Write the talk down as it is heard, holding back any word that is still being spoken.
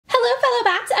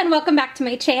and welcome back to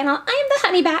my channel. I am the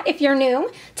Honey Bat if you're new.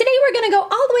 Today we're going to go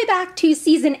all the way back to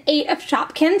season 8 of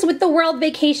Shopkins with the World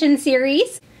Vacation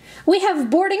series. We have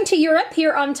Boarding to Europe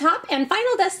here on top and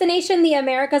Final Destination, the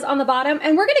Americas on the bottom,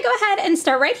 and we're going to go ahead and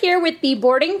start right here with the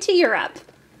Boarding to Europe.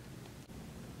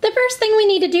 The first thing we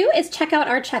need to do is check out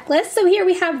our checklist. So here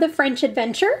we have the French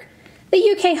Adventure,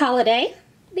 the UK Holiday,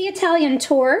 the Italian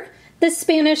Tour, the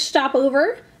Spanish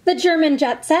Stopover, the German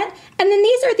Jet Set, and then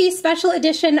these are the special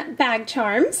edition bag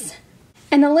charms.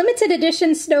 And the limited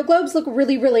edition snow globes look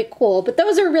really, really cool, but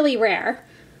those are really rare.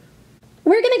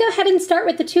 We're going to go ahead and start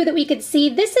with the two that we could see.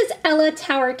 This is Ella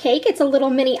Tower Cake. It's a little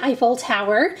mini Eiffel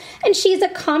Tower, and she's a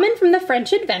common from the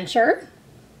French Adventure.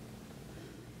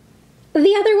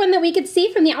 The other one that we could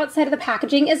see from the outside of the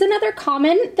packaging is another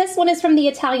common. This one is from the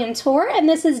Italian Tour, and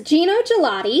this is Gino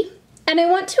Gelati. And I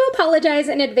want to apologize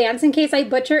in advance in case I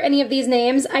butcher any of these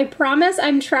names. I promise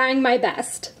I'm trying my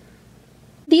best.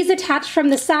 These attach from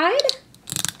the side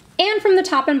and from the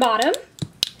top and bottom.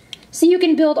 So you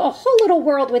can build a whole little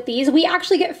world with these. We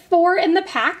actually get 4 in the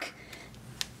pack.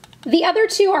 The other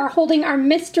 2 are holding our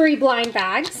mystery blind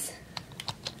bags.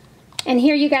 And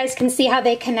here you guys can see how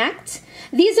they connect.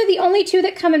 These are the only 2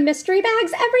 that come in mystery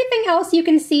bags. Everything else you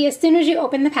can see as soon as you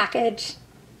open the package.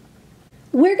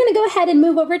 We're going to go ahead and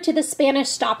move over to the Spanish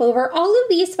Stopover. All of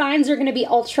these finds are going to be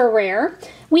ultra rare.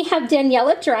 We have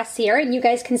Daniela dress here, and you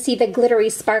guys can see the glittery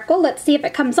sparkle. Let's see if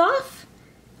it comes off.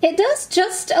 It does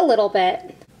just a little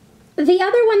bit. The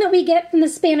other one that we get from the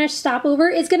Spanish Stopover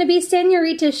is going to be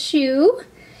Senorita's shoe,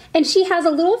 and she has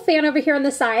a little fan over here on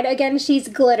the side. Again, she's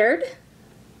glittered,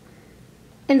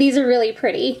 and these are really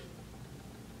pretty.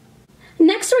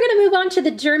 Next, we're going to move on to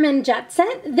the German Jet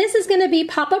Set. This is going to be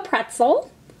Papa Pretzel.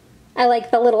 I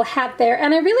like the little hat there,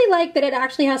 and I really like that it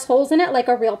actually has holes in it like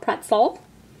a real pretzel.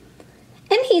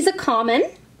 And he's a common.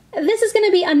 This is going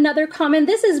to be another common.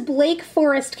 This is Blake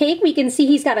Forest Cake. We can see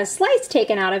he's got a slice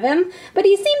taken out of him, but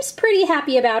he seems pretty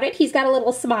happy about it. He's got a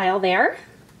little smile there.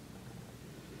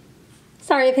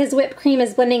 Sorry if his whipped cream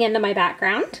is blending into my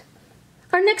background.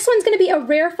 Our next one's going to be a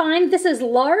rare find. This is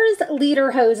Lars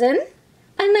Lederhosen,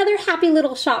 another happy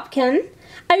little Shopkin.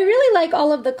 I really like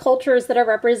all of the cultures that are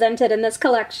represented in this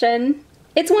collection.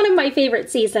 It's one of my favorite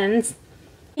seasons.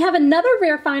 We have another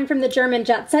rare find from the German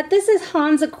Jet Set. This is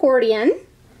Hans Accordion.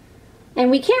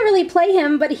 And we can't really play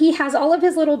him, but he has all of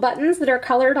his little buttons that are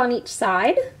colored on each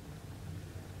side.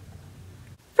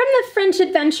 From the French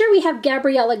Adventure, we have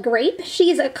Gabriella Grape.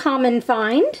 She's a common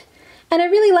find. And I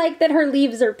really like that her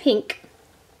leaves are pink.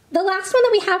 The last one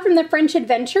that we have from the French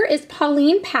Adventure is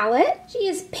Pauline Palette. She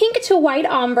is pink to white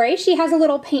ombre. She has a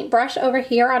little paintbrush over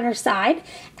here on her side,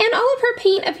 and all of her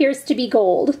paint appears to be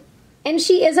gold. And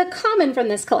she is a common from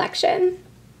this collection.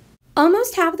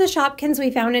 Almost half the Shopkins we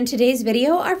found in today's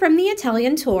video are from the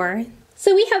Italian Tour.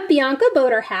 So we have Bianca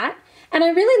Boater Hat, and I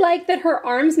really like that her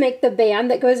arms make the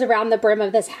band that goes around the brim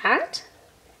of this hat.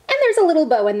 And there's a little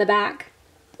bow in the back.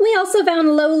 We also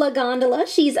found Lola Gondola.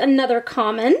 She's another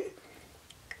common.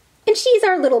 And she's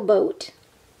our little boat.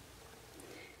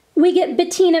 We get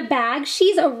Bettina Bag.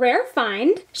 She's a rare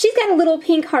find. She's got a little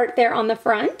pink heart there on the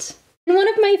front. And one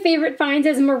of my favorite finds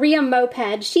is Maria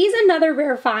Moped. She's another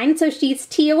rare find, so she's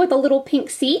teal with a little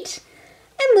pink seat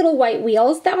and little white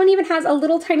wheels. That one even has a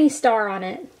little tiny star on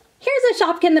it. Here's a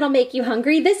Shopkin that'll make you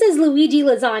hungry. This is Luigi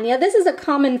Lasagna. This is a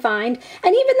common find,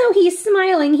 and even though he's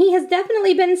smiling, he has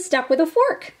definitely been stuck with a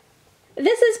fork.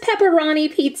 This is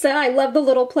Pepperoni Pizza. I love the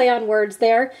little play on words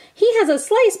there. He has a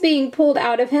slice being pulled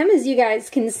out of him, as you guys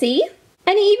can see.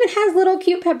 And he even has little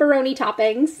cute pepperoni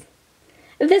toppings.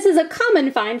 This is a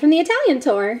common find from the Italian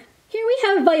Tour. Here we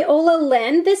have Viola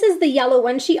Lynn. This is the yellow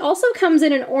one. She also comes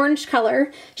in an orange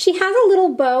color. She has a little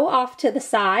bow off to the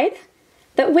side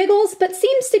that wiggles, but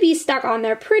seems to be stuck on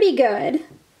there pretty good.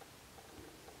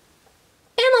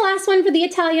 And the last one for the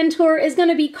Italian Tour is going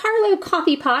to be Carlo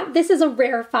Coffee Pot. This is a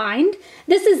rare find.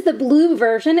 This is the blue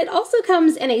version. It also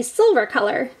comes in a silver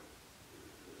color.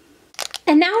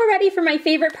 And now we're ready for my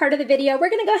favorite part of the video.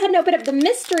 We're going to go ahead and open up the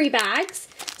mystery bags.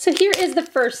 So here is the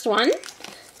first one.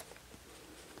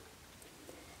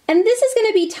 And this is going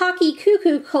to be Taki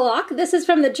Cuckoo Clock. This is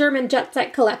from the German Jet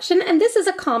Set collection, and this is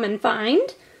a common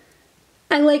find.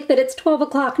 I like that it's 12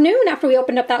 o'clock noon after we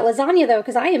opened up that lasagna though,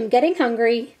 because I am getting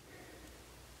hungry.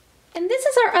 And this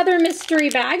is our other mystery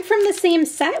bag from the same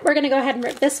set. We're going to go ahead and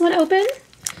rip this one open.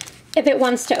 If it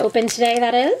wants to open today,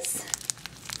 that is.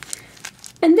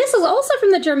 And this is also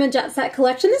from the German Jet Set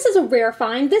collection. This is a rare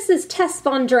find. This is Tess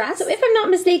Von Dress. So if I'm not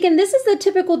mistaken, this is the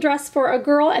typical dress for a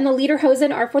girl, and the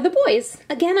lederhosen are for the boys.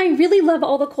 Again, I really love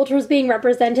all the cultures being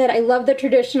represented. I love the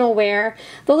traditional wear.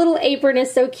 The little apron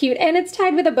is so cute, and it's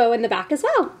tied with a bow in the back as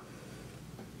well.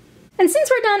 And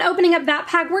since we're done opening up that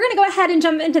pack, we're going to go ahead and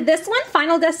jump into this one,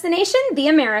 Final Destination, the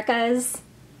Americas.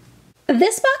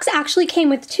 This box actually came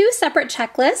with 2 separate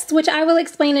checklists, which I will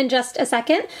explain in just a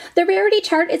second. The rarity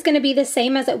chart is going to be the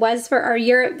same as it was for our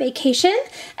Europe vacation,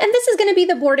 and this is going to be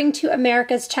the Boarding to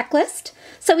Americas checklist.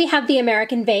 So we have the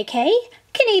American Vacay,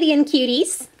 Canadian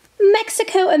Cuties,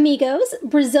 Mexico Amigos,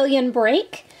 Brazilian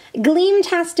Break,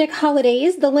 Gleamtastic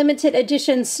Holidays, the limited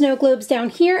edition snow globes down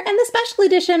here, and the special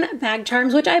edition bag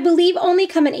charms, which I believe only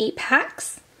come in 8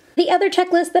 packs. The other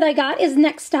checklist that I got is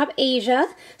Next Stop Asia.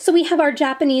 So we have our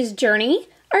Japanese Journey,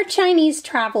 our Chinese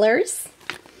Travelers,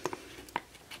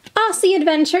 Aussie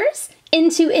Adventures,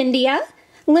 Into India,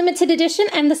 limited edition,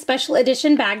 and the special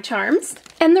edition bag charms.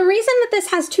 And the reason that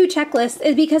this has 2 checklists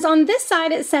is because on this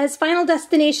side it says Final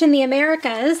Destination the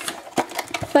Americas,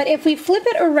 but if we flip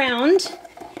it around,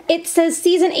 it says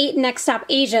Season 8 Next Stop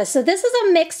Asia. So this is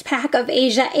a mixed pack of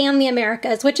Asia and the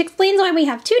Americas, which explains why we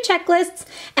have 2 checklists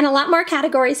and a lot more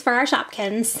categories for our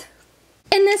Shopkins.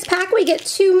 In this pack we get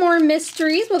 2 more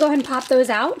mysteries. We'll go ahead and pop those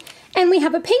out. And we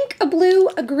have a pink, a blue,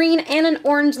 a green, and an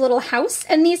orange little house,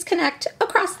 and these connect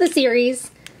across the series.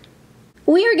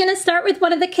 We are going to start with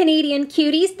one of the Canadian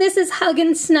Cuties. This is Hug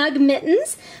and Snug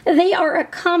Mittens. They are a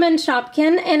common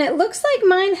Shopkin, and it looks like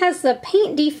mine has the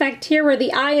paint defect here where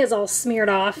the eye is all smeared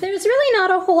off. There's really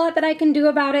not a whole lot that I can do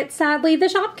about it, sadly. The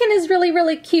Shopkin is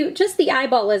really cute, just the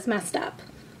eyeball is messed up.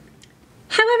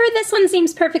 However, this one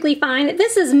seems perfectly fine.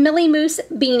 This is Millie Moose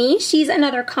Beanie. She's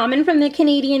another common from the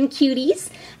Canadian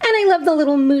Cuties, and I love the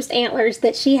little moose antlers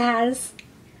that she has.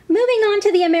 Moving on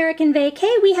to the American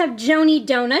Vacay, we have Joni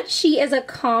Donut. She is a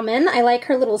common. I like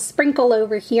her little sprinkle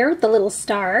over here with the little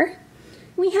star.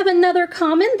 We have another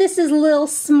common. This is Lil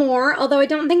S'more, although I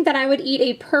don't think that I would eat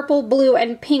a purple, blue,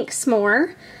 and pink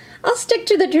s'more. I'll stick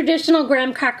to the traditional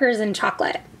graham crackers and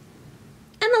chocolate.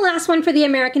 And the last one for the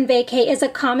American Vacay is a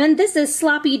common. This is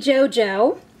Sloppy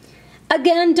Jojo.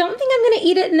 Again, don't think I'm going to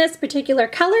eat it in this particular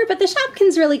color, but the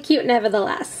Shopkin's really cute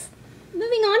nevertheless.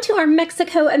 Moving on to our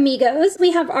Mexico Amigos,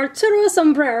 we have Arturo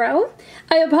Sombrero.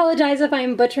 I apologize if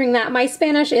I'm butchering that. My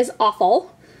Spanish is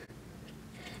awful.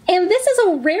 And this is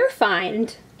a rare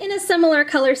find. In a similar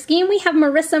color scheme, we have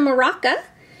Marissa Maraca.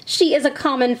 She is a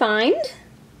common find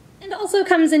and also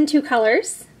comes in 2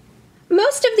 colors.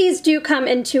 Most of these do come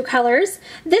in 2 colors.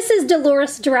 This is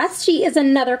Dolores Dress. She is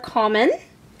another common,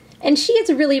 and she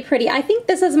is really pretty. I think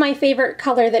this is my favorite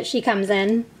color that she comes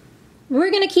in. We're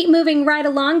going to keep moving right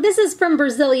along. This is from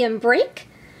Brazilian Break.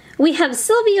 We have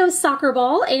Silvio Soccer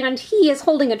Ball, and he is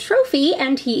holding a trophy,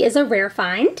 and he is a rare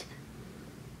find.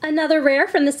 Another rare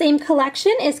from the same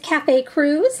collection is Cafe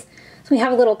Cruz. So we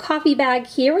have a little coffee bag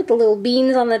here with the little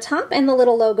beans on the top and the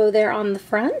little logo there on the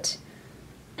front.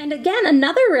 And again,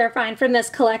 another rare find from this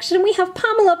collection, we have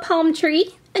Pamela Palm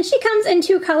Tree, and she comes in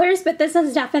 2 colors, but this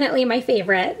is definitely my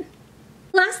favorite.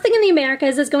 Last thing in the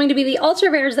Americas is going to be the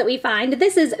ultra rares that we find.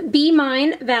 This is Be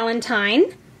Mine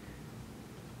Valentine.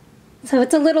 So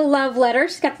it's a little love letter.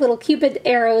 She's got little cupid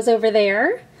arrows over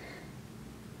there.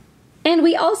 And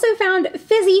we also found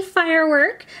Fizzy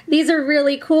Firework. These are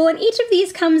really cool, and each of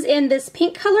these comes in this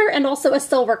pink color and also a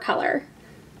silver color.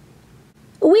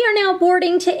 We are now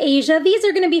boarding to Asia. These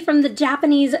are going to be from the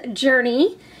Japanese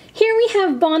Journey. Here we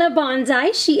have Bona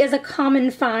Bonsai. She is a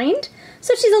common find.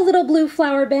 So she's a little blue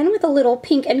flower bin with a little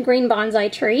pink and green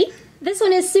bonsai tree. This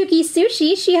one is Suki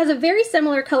Sushi. She has a very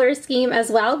similar color scheme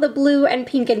as well, the blue and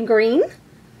pink and green.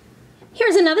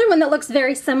 Here's another one that looks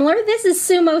very similar. This is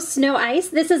Sumo Snow Ice.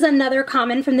 This is another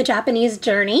common from the Japanese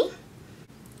Journey.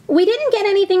 We didn't get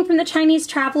anything from the Chinese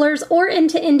Travelers or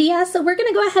Into India, so we're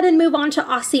going to go ahead and move on to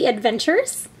Aussie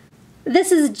Adventures.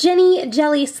 This is Jenny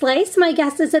Jelly Slice. My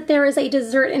guess is that there is a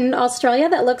dessert in Australia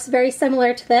that looks very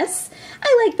similar to this.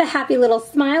 I like the happy little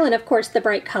smile and of course the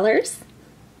bright colors.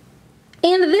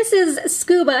 And this is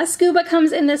Scuba. Scuba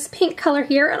comes in this pink color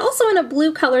here and also in a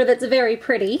blue color that's very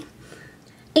pretty.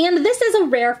 And this is a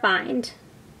rare find.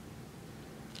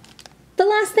 The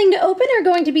last thing to open are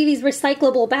going to be these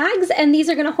recyclable bags, and these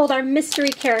are going to hold our mystery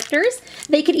characters.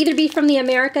 They could either be from the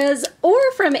Americas or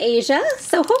from Asia,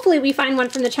 so hopefully we find one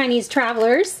from the Chinese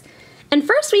Travelers. And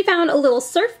first we found a little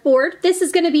surfboard. This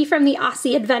is going to be from the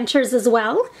Aussie Adventures as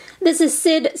well. This is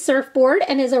Sid Surfboard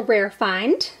and is a rare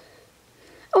find.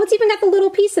 Oh, it's even got the little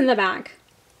piece in the back.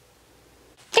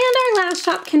 And our last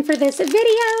Shopkin for this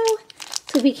video,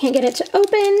 so we can't get it to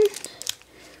open.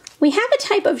 We have a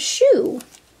type of shoe.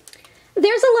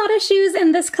 There's a lot of shoes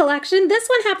in this collection. This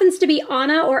one happens to be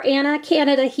Anna or Anna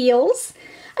Canada heels.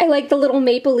 I like the little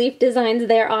maple leaf designs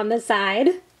there on the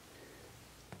side.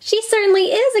 She certainly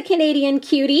is a Canadian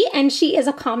cutie, and she is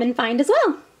a common find as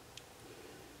well.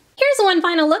 Here's one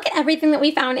final look at everything that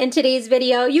we found in today's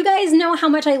video. You guys know how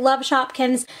much I love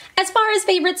Shopkins. As far as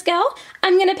favorites go,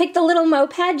 I'm gonna pick the little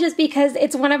moped just because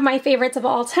it's one of my favorites of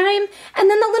all time. And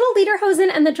then the little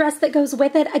lederhosen and the dress that goes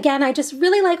with it. Again, I just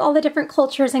really like all the different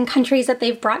cultures and countries that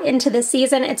they've brought into this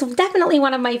season. It's definitely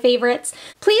one of my favorites.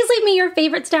 Please leave me your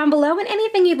favorites down below and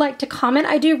anything you'd like to comment.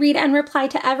 I do read and reply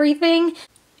to everything.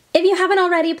 If you haven't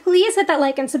already, please hit that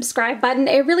like and subscribe button.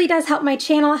 It really does help my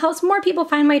channel. It helps more people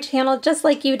find my channel just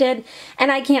like you did, and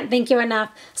I can't thank you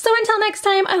enough. So until next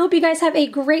time, I hope you guys have a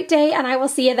great day, and I will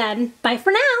see you then. Bye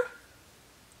for now.